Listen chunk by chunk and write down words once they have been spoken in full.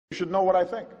You should know what I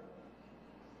think.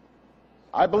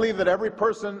 I believe that every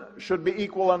person should be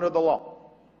equal under the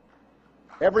law.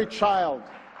 Every child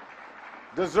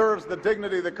deserves the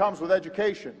dignity that comes with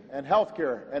education and health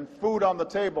care and food on the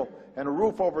table and a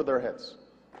roof over their heads.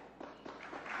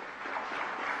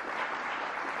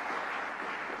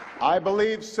 I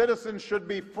believe citizens should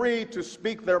be free to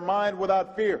speak their mind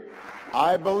without fear.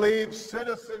 I believe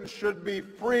citizens should be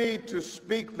free to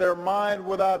speak their mind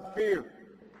without fear,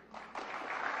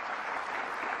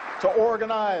 to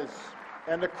organize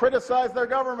and to criticize their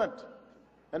government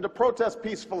and to protest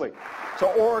peacefully, to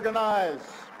organize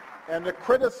and to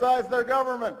criticize their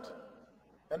government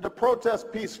and to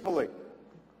protest peacefully,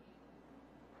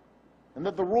 and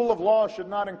that the rule of law should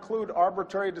not include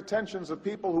arbitrary detentions of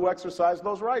people who exercise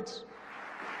those rights.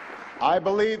 I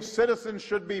believe citizens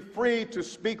should be free to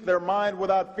speak their mind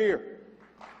without fear,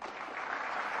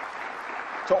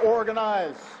 to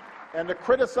organize and to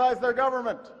criticize their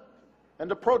government and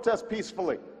to protest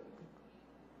peacefully,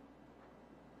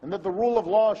 and that the rule of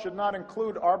law should not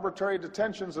include arbitrary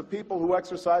detentions of people who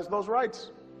exercise those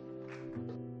rights.